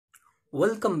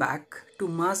Welcome back to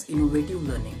Mars Innovative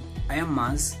Learning. I am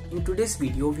Mars. In today's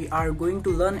video, we are going to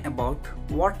learn about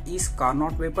what is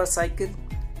Carnot vapor cycle,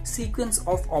 sequence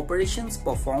of operations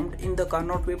performed in the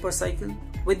Carnot vapor cycle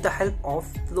with the help of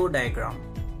flow diagram,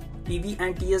 PV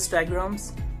and TS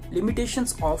diagrams,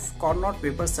 limitations of Carnot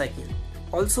vapor cycle.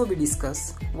 Also, we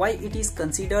discuss why it is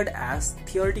considered as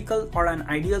theoretical or an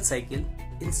ideal cycle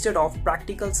instead of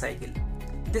practical cycle.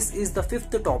 This is the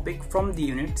fifth topic from the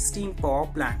unit Steam Power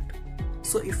Plant.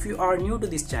 So if you are new to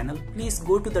this channel, please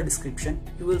go to the description.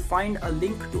 You will find a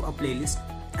link to a playlist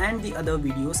and the other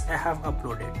videos I have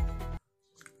uploaded.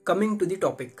 Coming to the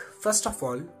topic, first of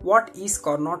all, what is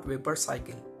Carnot vapor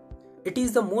cycle? It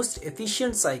is the most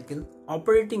efficient cycle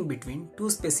operating between two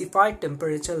specified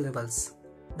temperature levels,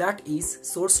 that is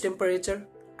source temperature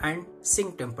and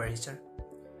sink temperature.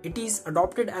 It is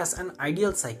adopted as an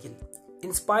ideal cycle.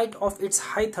 In spite of its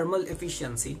high thermal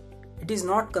efficiency, it is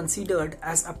not considered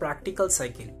as a practical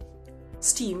cycle.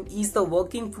 Steam is the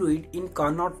working fluid in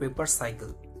Carnot vapor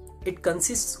cycle. It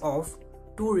consists of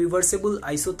two reversible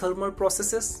isothermal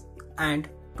processes and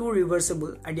two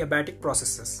reversible adiabatic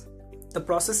processes. The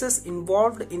processes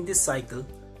involved in this cycle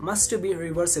must be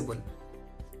reversible.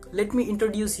 Let me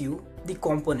introduce you the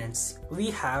components. We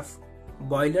have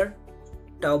boiler,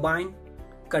 turbine,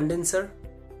 condenser,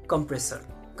 compressor.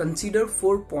 Consider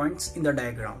 4 points in the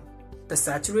diagram. The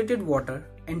saturated water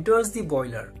enters the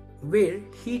boiler where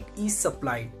heat is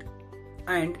supplied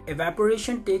and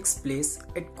evaporation takes place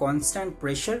at constant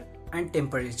pressure and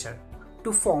temperature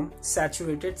to form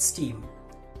saturated steam.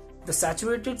 The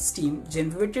saturated steam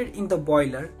generated in the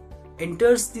boiler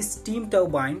enters the steam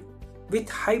turbine with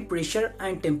high pressure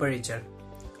and temperature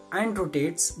and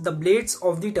rotates the blades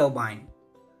of the turbine.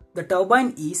 The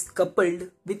turbine is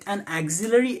coupled with an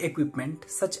auxiliary equipment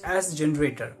such as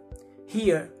generator.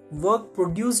 Here, work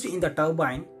produced in the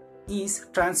turbine is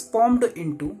transformed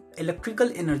into electrical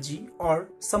energy or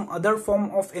some other form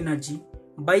of energy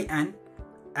by an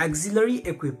auxiliary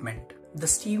equipment. The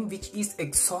steam which is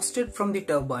exhausted from the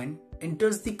turbine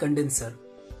enters the condenser,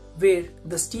 where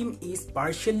the steam is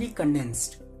partially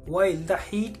condensed while the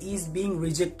heat is being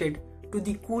rejected to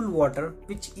the cool water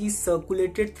which is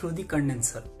circulated through the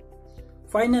condenser.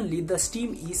 Finally, the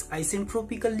steam is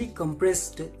isentropically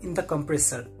compressed in the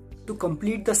compressor to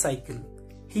complete the cycle.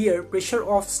 Here, pressure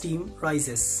of steam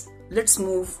rises. Let's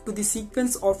move to the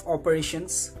sequence of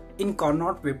operations in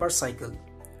Carnot vapor cycle.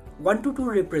 1 to 2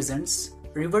 represents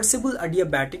reversible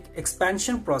adiabatic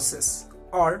expansion process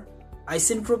or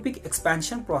isentropic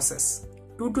expansion process.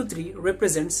 2 to 3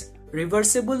 represents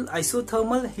reversible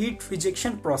isothermal heat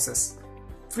rejection process.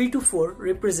 3 to 4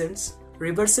 represents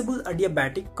reversible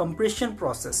adiabatic compression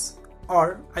process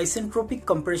or isentropic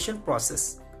compression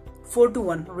process. 4 to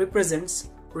 1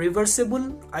 represents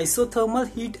reversible isothermal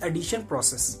heat addition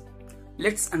process.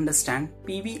 Let's understand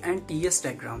PV and TS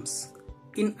diagrams.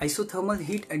 In isothermal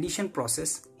heat addition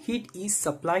process, heat is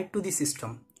supplied to the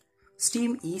system.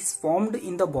 Steam is formed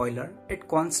in the boiler at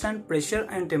constant pressure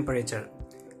and temperature.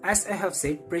 As I have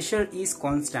said, pressure is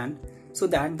constant so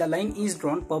that the line is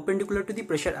drawn perpendicular to the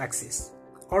pressure axis.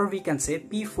 Or we can say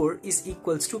P4 is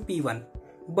equals to P1.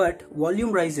 But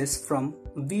volume rises from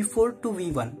V4 to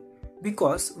V1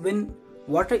 because when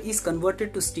water is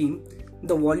converted to steam,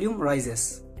 the volume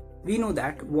rises. We know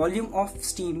that volume of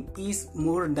steam is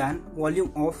more than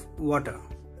volume of water.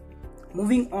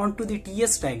 Moving on to the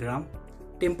TS diagram,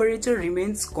 temperature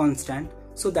remains constant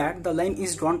so that the line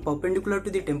is drawn perpendicular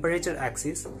to the temperature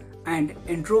axis and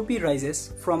entropy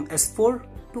rises from S4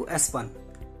 to S1.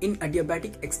 In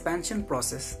adiabatic expansion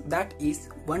process, that is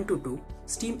 1 to 2,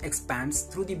 steam expands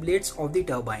through the blades of the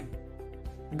turbine.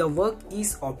 The work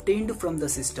is obtained from the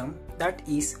system, that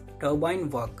is turbine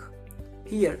work.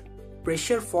 Here,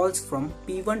 pressure falls from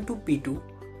P1 to P2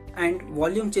 and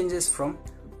volume changes from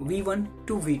V1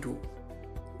 to V2.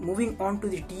 Moving on to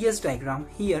the TS diagram,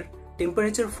 here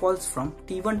temperature falls from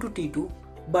T1 to T2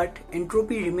 but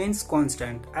entropy remains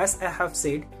constant. As I have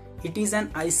said, it is an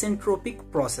isentropic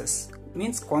process,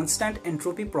 means constant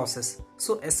entropy process.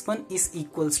 So S1 is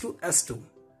equals to S2.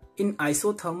 In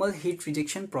isothermal heat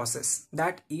rejection process,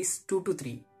 that is 2 to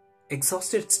 3,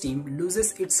 exhausted steam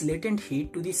loses its latent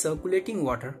heat to the circulating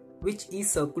water which is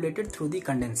circulated through the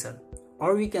condenser,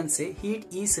 or we can say heat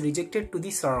is rejected to the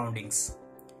surroundings.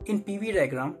 In PV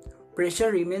diagram,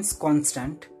 pressure remains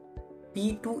constant.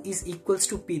 P2 is equals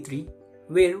to P3,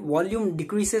 where volume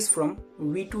decreases from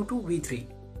V2 to V3.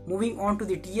 Moving on to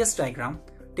the TS diagram,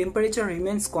 temperature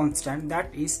remains constant,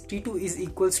 that is T2 is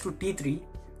equals to T3,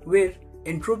 where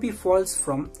entropy falls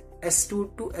from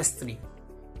S2 to S3.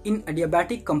 In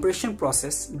adiabatic compression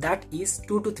process, that is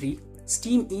 2 to 3,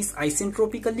 steam is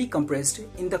isentropically compressed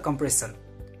in the compressor.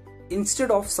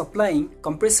 Instead of supplying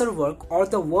compressor work or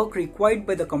the work required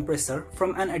by the compressor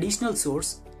from an additional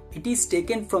source, it is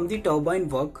taken from the turbine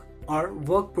work or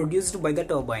work produced by the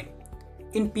turbine.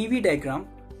 In PV diagram,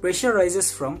 pressure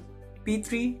rises from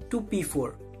P3 to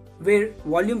P4, where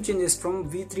volume changes from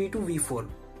V3 to V4.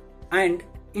 And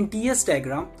in TS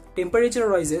diagram, temperature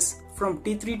rises from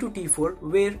T3 to T4,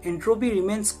 where entropy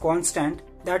remains constant,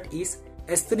 that is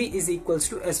S3 is equals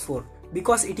to S4,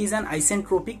 because it is an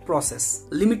isentropic process.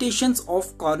 Limitations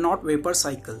of Carnot vapor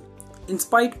cycle. In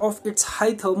spite of its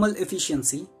high thermal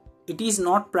efficiency, it is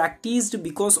not practiced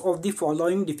because of the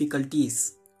following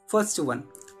difficulties. First one,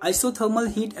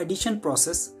 isothermal heat addition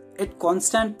process at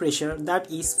constant pressure,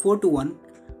 that is 4:1,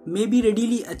 may be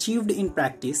readily achieved in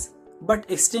practice, but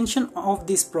extension of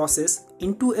this process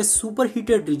into a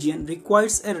superheated region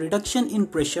requires a reduction in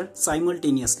pressure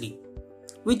simultaneously,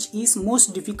 which is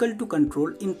most difficult to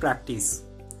control in practice.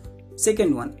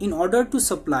 Second one, in order to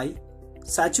supply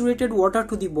saturated water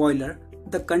to the boiler,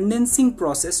 the condensing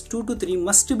process 2 to 3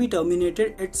 must be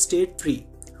terminated at state 3,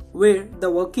 where the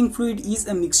working fluid is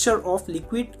a mixture of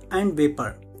liquid and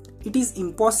vapor. It is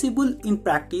impossible in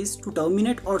practice to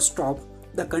terminate or stop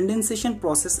the condensation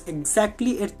process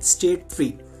exactly at state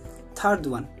 3. Third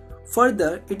one,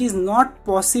 further, it is not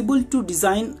possible to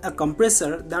design a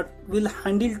compressor that will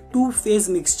handle two-phase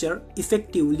mixture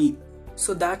effectively.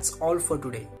 So that's all for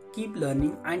today. Keep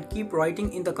learning and keep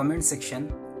writing in the comment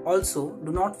section. Also,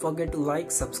 do not forget to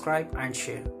like, subscribe and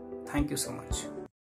share. Thank you so much.